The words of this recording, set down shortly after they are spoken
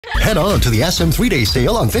Head on to the SM 3-day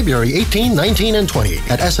sale on February 18, 19, and 20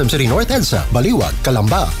 at SM City North EDSA, Baliwag,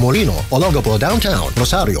 Calamba, Molino, Olongapo Downtown,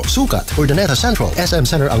 Rosario, Sucat, Urdaneta Central, SM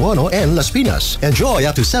Center Angono, and Las Pinas. Enjoy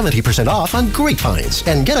up to 70% off on great finds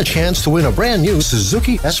and get a chance to win a brand new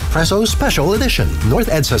Suzuki Espresso Special Edition. North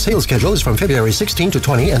EDSA sales schedule is from February 16 to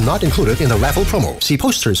 20 and not included in the raffle promo. See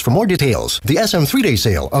posters for more details. The SM 3-day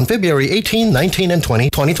sale on February 18, 19, and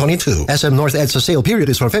 20, 2022. SM North EDSA sale period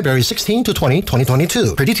is from February 16 to 20,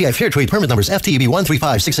 2022. Per DTI Fair Trade Permit numbers FTEB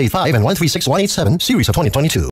 135685 and 136187, series of 2022.